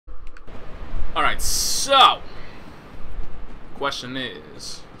Alright, so question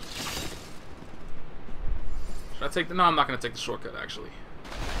is, should I take the... No, I'm not going to take the shortcut, actually.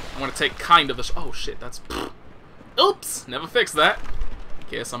 I'm going to take kind of the... Oh, shit, that's... Oops! Never fixed that.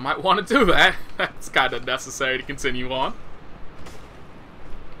 Guess I might want to do that. That's kind of necessary to continue on.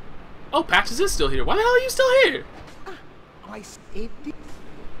 Oh, Patches is still here. Why the hell are you still here? I said it.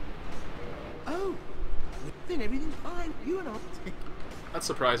 Oh, then everything's fine. You and I. That's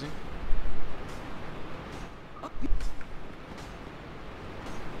surprising.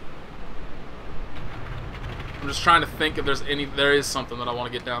 I'm just trying to think if there's any... There is something that I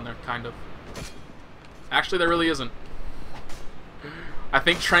want to get down there, kind of. Actually, there really isn't. I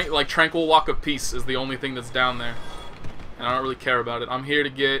think Tranquil Walk of Peace is the only thing that's down there. And I don't really care about it. I'm here to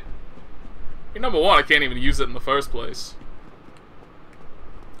get... Number one, I can't even use it in the first place.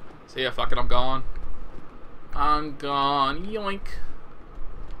 So yeah, fuck it, I'm gone. I'm gone. Yoink.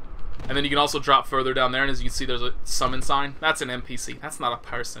 And then you can also drop further down there, and as you can see, there's a summon sign. That's an NPC. That's not a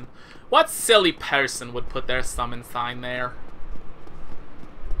person. What silly person would put their summon sign there?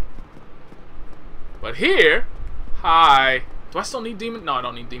 But here... Hi. Do I still need Demon? No, I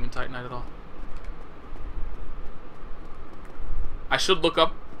don't need Demon Titanite at all. I should look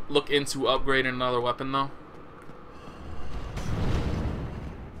into upgrading another weapon, though.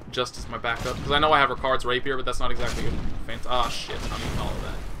 Just as my backup. Because I know I have Ricard's Rapier, but that's not exactly a fancy... Ah, shit. I'm eating all of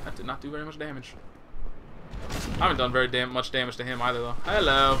that. That did not do very much damage. I haven't done very much damage to him either, though.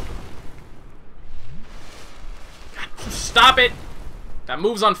 Hello. God, stop it! That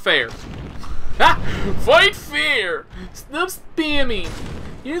move's unfair. Ha! Fight fair! Stop spamming!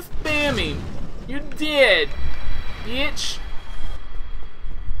 You're spamming! You're dead! Bitch!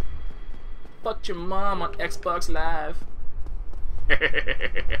 Fucked your mom on Xbox Live.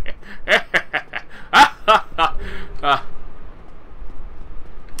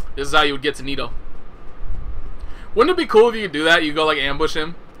 This is how you would get to Nito. Wouldn't it be cool if you could do that? You go like ambush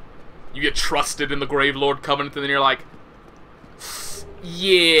him. You get trusted in the Gravelord Covenant, and then you're like,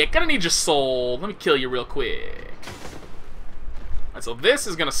 yeah, gonna need your soul. Let me kill you real quick. Alright, so this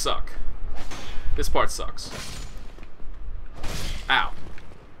is gonna suck. This part sucks. Ow.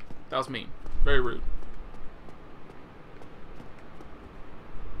 That was mean. Very rude.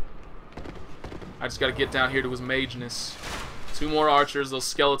 I just gotta get down here to his mageness. 2 more archers. Those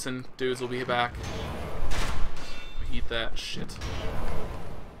skeleton dudes will be back. Eat that shit.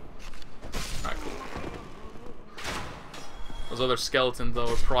 Alright, cool. Those other skeletons, though,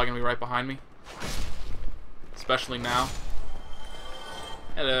 are probably gonna be right behind me. Especially now.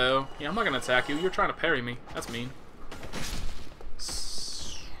 Hello. Yeah, I'm not gonna attack you. You're trying to parry me. That's mean.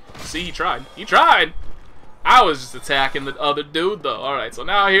 See, he tried. He tried! I was just attacking the other dude, though. Alright, so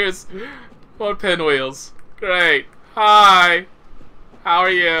now here's more pinwheels. Great. Hi. How are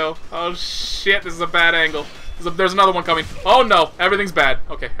you? Oh, shit. This is a bad angle. There's another one coming. Oh, no. Everything's bad.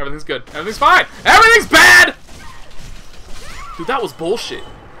 Okay, everything's good. Everything's fine. Everything's bad! Dude, that was bullshit.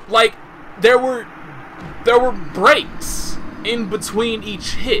 Like, there were breaks in between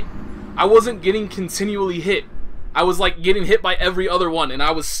each hit. I wasn't getting continually hit. I was like getting hit by every other one, and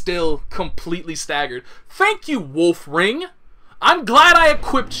I was still completely staggered. Thank you, Wolf Ring. I'm glad I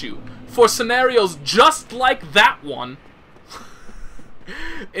equipped you for scenarios just like that one.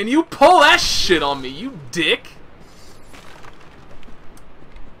 And you pull that shit on me, you dick.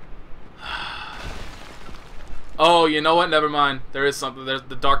 Oh, you know what? Never mind. There is something. There's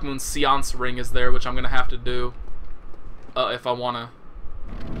the Dark Moon Seance Ring is there, which I'm gonna have to do if I wanna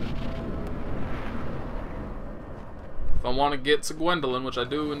get to Gwendolyn, which I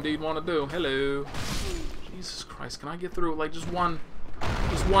do indeed want to do. Hello. Jesus Christ, can I get through like just one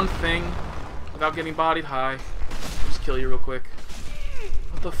thing without getting bodied? Hi. Just kill you real quick.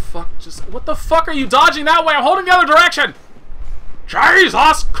 What the fuck? What the fuck are you dodging that way? I'm holding the other direction.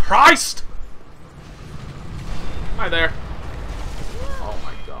 Jesus Christ! Hi there. Oh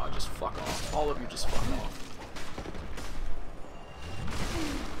my god, just fuck off. All of you just fuck off.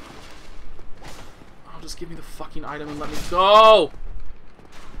 Oh, just give me the fucking item and let me go!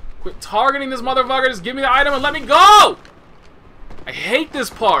 Quit targeting this motherfucker, just give me the item and let me go! I hate this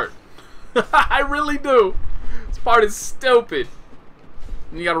part. I really do. This part is stupid.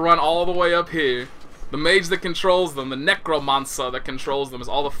 And you gotta run all the way up here. The mage that controls them, the necromancer that controls them is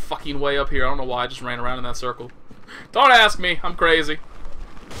all the fucking way up here. I don't know why, I just ran around in that circle. Don't ask me, I'm crazy.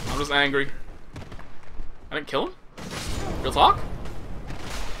 I'm just angry. I didn't kill him? Real talk?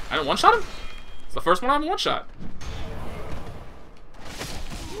 I didn't one-shot him? It's the first one I haven't one-shot.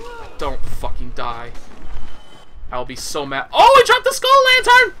 Don't fucking die. I'll be so mad. Oh, he dropped the skull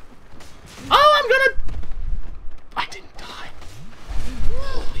lantern! Oh, I'm gonna... I didn't die.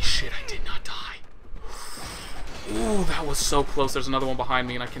 Holy shit, I did not die. Oh, that was so close. There's another one behind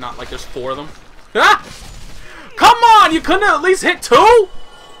me, and I cannot, like, there's 4 of them. Ah! Come on! You couldn't at least hit 2?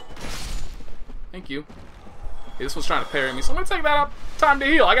 Thank you. Okay, this one's trying to parry me, so I'm gonna take that up. Time to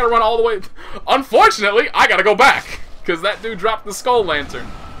heal. I gotta run all the way. Unfortunately, I gotta go back, because that dude dropped the skull lantern.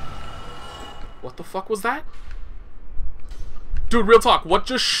 What the fuck was that? Dude, real talk, what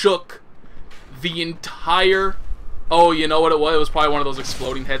just shook the entire... Oh, you know what it was? It was probably one of those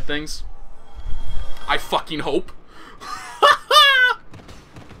exploding head things. I fucking hope.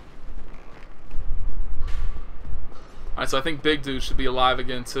 Alright, so I think Big Dude should be alive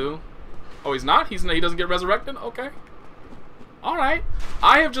again, too. Oh, he's not? He doesn't get resurrected? Okay. Alright.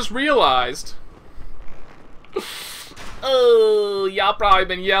 I have just realized... Oh, y'all probably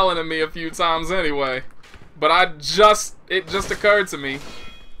been yelling at me a few times anyway. But it just occurred to me.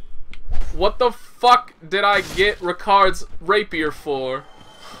 What the fuck did I get Ricard's rapier for?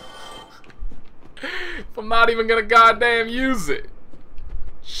 If I'm not even gonna goddamn use it.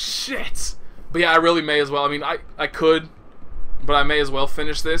 Shit. But yeah, I really may as well. I mean, I could, but I may as well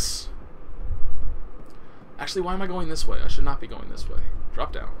finish this. Actually, why am I going this way? I should not be going this way.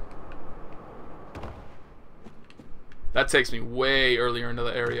 Drop down. That takes me way earlier into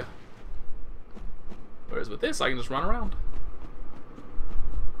the area. Whereas with this, I can just run around.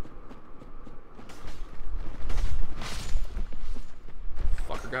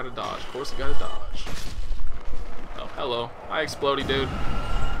 Fucker gotta dodge. Of course he gotta dodge. Oh, hello. Hi, Explodey dude.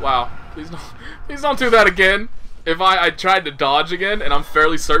 Wow. Please don't do that again. If I tried to dodge again, and I'm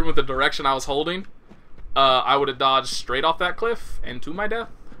fairly certain with the direction I was holding, I would have dodged straight off that cliff and to my death.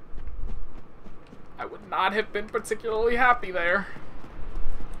 I would not have been particularly happy there.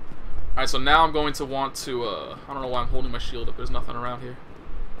 Alright, so now I'm going to want to, I don't know why I'm holding my shield up. There's nothing around here.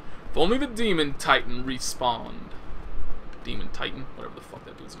 If only the Demon Titan respawned. Demon Titan, whatever the fuck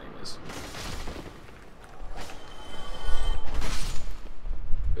that dude's name is.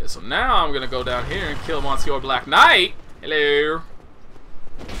 Okay, so now I'm gonna go down here and kill Monsieur Black Knight. Hello.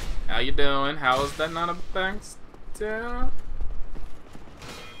 How you doing? How is that not a backstab?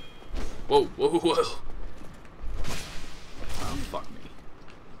 Whoa, whoa, whoa. Oh, fuck me.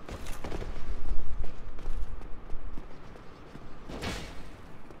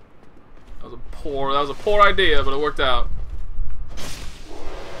 That was a poor idea, but it worked out.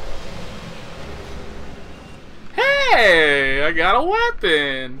 Hey, I got a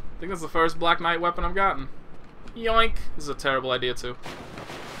weapon. I think that's the first Black Knight weapon I've gotten. Yoink. This is a terrible idea too.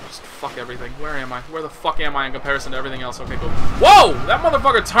 Just fuck everything. Where am I? Where the fuck am I in comparison to everything else? Okay, cool. Whoa! That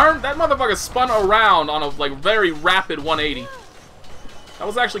motherfucker turned. That motherfucker spun around on a like very rapid 180. That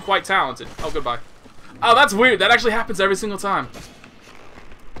was actually quite talented. Oh, goodbye. Oh, that's weird. That actually happens every single time.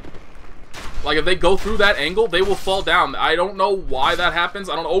 Like, if they go through that angle, they will fall down. I don't know why that happens.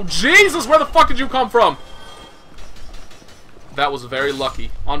 I don't know. Oh, Jesus! Where the fuck did you come from? That was very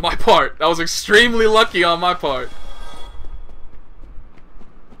lucky on my part. That was extremely lucky on my part.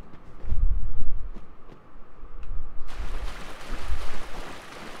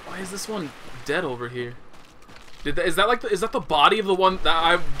 Why is this one dead over here? Is that the body of the one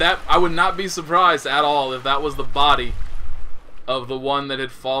that I would not be surprised at all if that was the body of the one that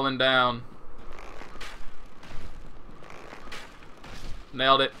had fallen down.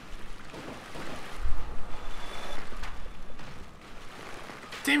 Nailed it.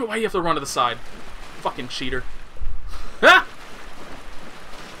 Damn it, why do you have to run to the side? Fucking cheater. Ha!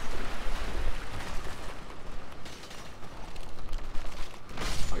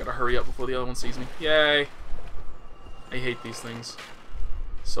 I gotta hurry up before the other one sees me. Yay. I hate these things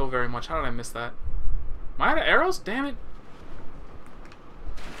so very much. How did I miss that? Am I out of arrows? Damn it.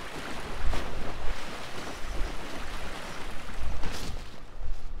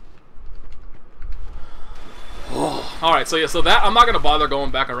 Alright, so yeah, so that I'm not gonna bother going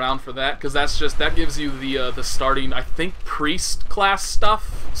back around for that, because that gives you the starting, I think, priest class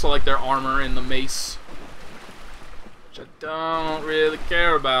stuff. So like their armor and the mace, which I don't really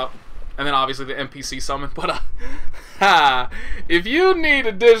care about. And then obviously the NPC summon, but if you need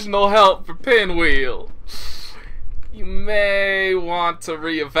additional help for Pinwheel, you may want to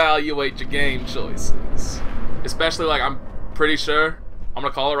reevaluate your game choices. Especially like, I'm pretty sure, I'm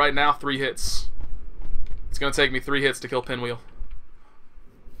gonna call it right now, 3 hits. It's gonna take me 3 hits to kill Pinwheel.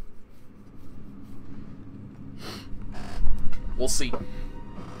 We'll see.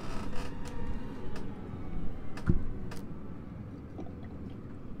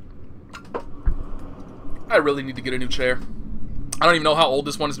 I really need to get a new chair. I don't even know how old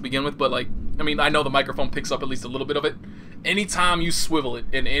this one is to begin with, but like, I mean, I know the microphone picks up at least a little bit of it. Anytime you swivel it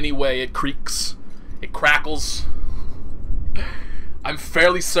in any way, it creaks, it crackles. I'm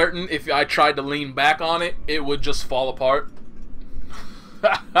fairly certain if I tried to lean back on it, it would just fall apart.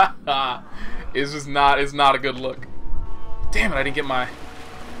 It's not a good look. Damn it, I didn't get my...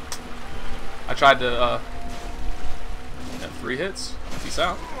 I tried to, yeah, 3 hits. Peace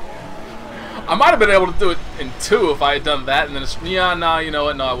out. I might have been able to do it in 2 if I had done that, and then yeah, nah, you know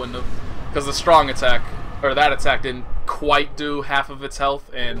what, no, I wouldn't have. Because the strong attack, or that attack didn't quite do half of its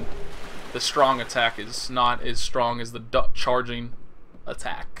health, and the strong attack is not as strong as the charging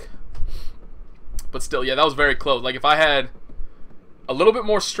attack. But still, yeah, that was very close. Like, if I had a little bit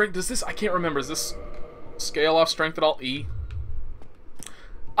more strength, does this, I can't remember, is this scale off strength at all? E?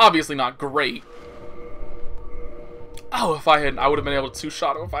 Obviously not great. Oh, if I would have been able to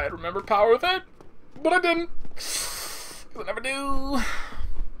 2-shot him if I had remembered power with it. But I didn't. I never do. I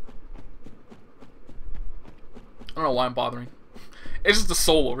don't know why I'm bothering. It's just a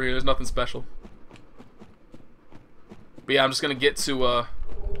soul over here. There's nothing special. But yeah, I'm just going to get to,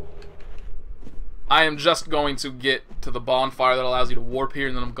 I am just going to get to the bonfire that allows you to warp here,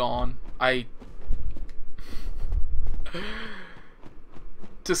 and then I'm gone.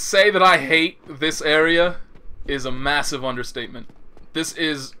 To say that I hate this area is a massive understatement. This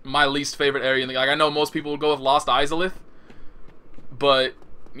is my least favorite area. Like, I know most people would go with Lost Izalith, but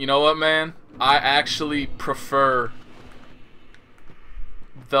you know what, man? I actually prefer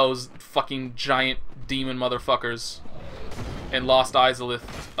those fucking giant demon motherfuckers in Lost Izalith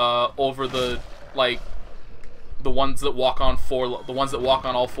over the, like, the ones that walk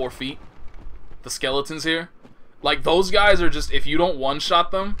on all 4 feet. The skeletons here. Like, those guys are just, if you don't one-shot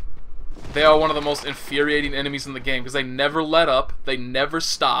them, they are one of the most infuriating enemies in the game, because they never let up, they never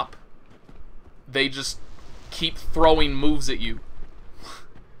stop, they just keep throwing moves at you.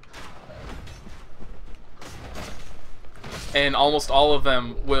 And almost all of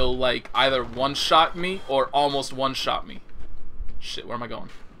them will, like, either one-shot me or almost one-shot me. Shit, where am I going?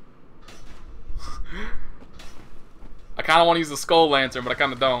 I kind of want to use the Skull Lantern, but I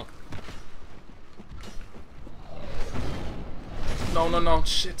kind of don't. No, no, no,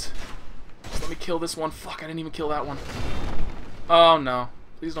 shit. Just let me kill this one. Fuck, I didn't even kill that one. Oh, no.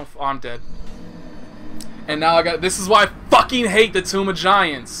 Please don't... Oh, I'm dead. And now I got... This is why I fucking hate the Tomb of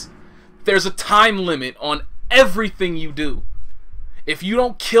Giants. There's a time limit on everything you do. If you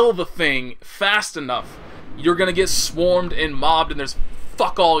don't kill the thing fast enough, you're gonna get swarmed and mobbed, and there's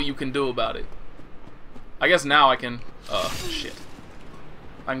fuck all you can do about it. I guess now I can... shit.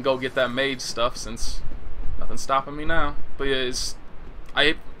 I can go get that mage stuff, since nothing's stopping me now. But yeah, it's...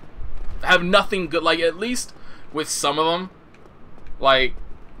 I have nothing good, like, at least with some of them, like,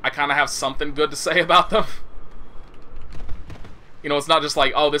 I kind of have something good to say about them. You know, it's not just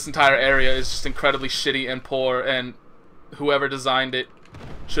like, oh, this entire area is just incredibly shitty and poor, and whoever designed it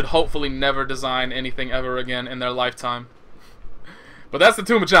should hopefully never design anything ever again in their lifetime. But that's the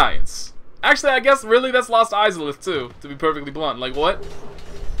Tomb of Giants. Actually, I guess, really, that's Lost Izalith, too, to be perfectly blunt. Like, what?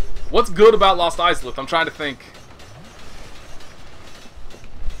 What's good about Lost Izalith? I'm trying to think.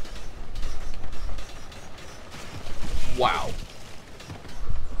 Wow.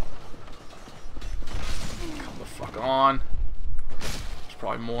 Come the fuck on. There's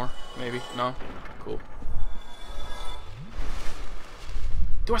probably more. Maybe. No? Cool.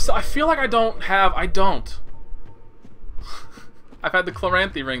 Do I still... I feel like I don't have... I don't. I've had the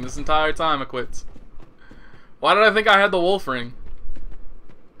Chloranthy ring this entire time equipped. Why did I think I had the Wolf ring?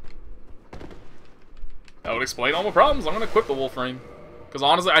 That would explain all my problems. I'm gonna equip the Wolf ring. Because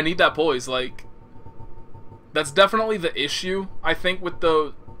honestly, I need that poise. Like... That's definitely the issue, I think, with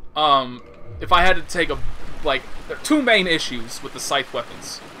the, if I had to take a, like, there are 2 main issues with the Scythe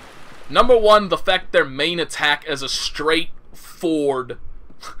weapons. Number 1, the fact their main attack is a straight forward,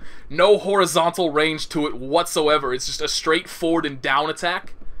 no horizontal range to it whatsoever, it's just a straight forward and down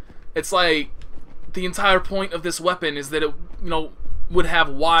attack. It's like, the entire point of this weapon is that it, you know, would have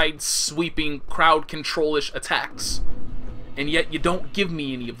wide, sweeping, crowd control-ish attacks. And yet you don't give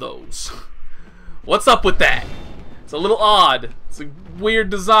me any of those. What's up with that? It's a little odd. It's a weird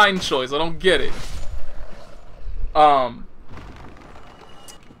design choice. I don't get it. But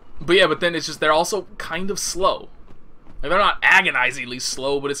yeah, but then it's just, they're also kind of slow. Like, they're not agonizingly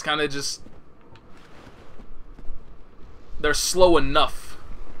slow, but it's kind of just... They're slow enough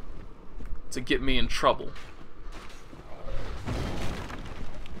to get me in trouble.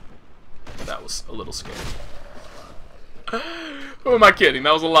 That was a little scary. Who am I kidding?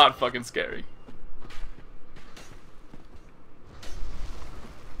 That was a lot fucking scary.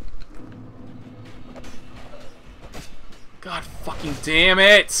 God fucking damn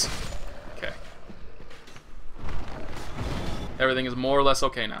it! Okay. Everything is more or less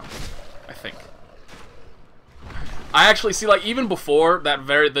okay now. I think. I actually see, like, even before that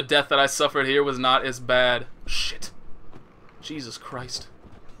the death that I suffered here was not as bad. Shit. Jesus Christ.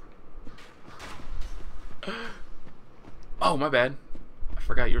 Oh, my bad. I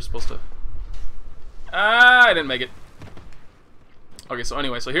forgot you were supposed to... I didn't make it. Okay, so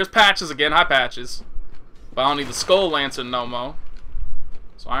anyway, so here's Patches again. Hi, Patches. But I don't need the Skull Lancer no more.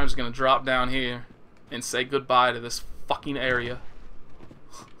 So I'm just gonna drop down here and say goodbye to this fucking area.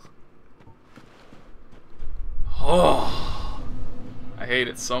 Oh, I hate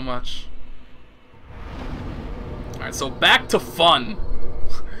it so much. Alright, so back to fun.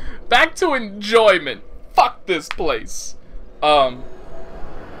 Back to enjoyment. Fuck this place.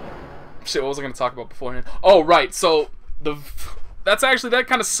 Shit, what was I gonna talk about beforehand? Oh, right, so that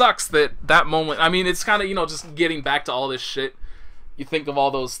kind of sucks that moment. I mean, it's kind of, you know, just getting back to all this shit. You think of all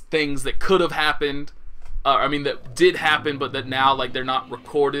those things that could have happened. I mean, that did happen, but that now, like, they're not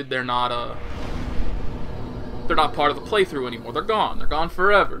recorded. They're not part of the playthrough anymore. They're gone. They're gone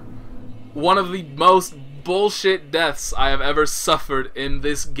forever. One of the most bullshit deaths I have ever suffered in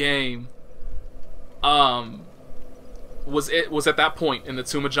this game was at that point in the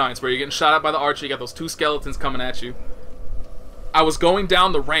Tomb of Giants where you're getting shot at by the archer. You got those two skeletons coming at you. I was going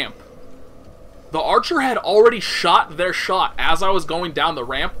down the ramp. The archer had already shot their shot as I was going down the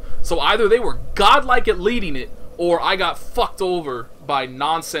ramp, so either they were godlike at leading it, or I got fucked over by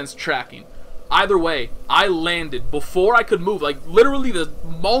nonsense tracking. Either way, I landed before I could move. Like, literally the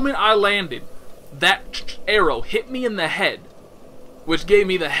moment I landed, that arrow hit me in the head, which gave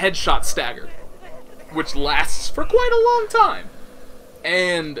me the headshot stagger, which lasts for quite a long time.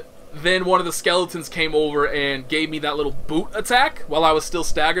 And then one of the skeletons came over and gave me that little boot attack while I was still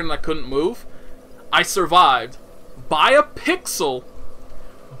staggered and I couldn't move. I survived by a pixel,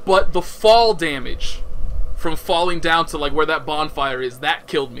 but the fall damage from falling down to, like, where that bonfire is, that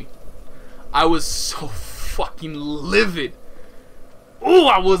killed me. I was so fucking livid. Ooh,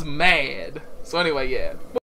 I was mad. So anyway, yeah.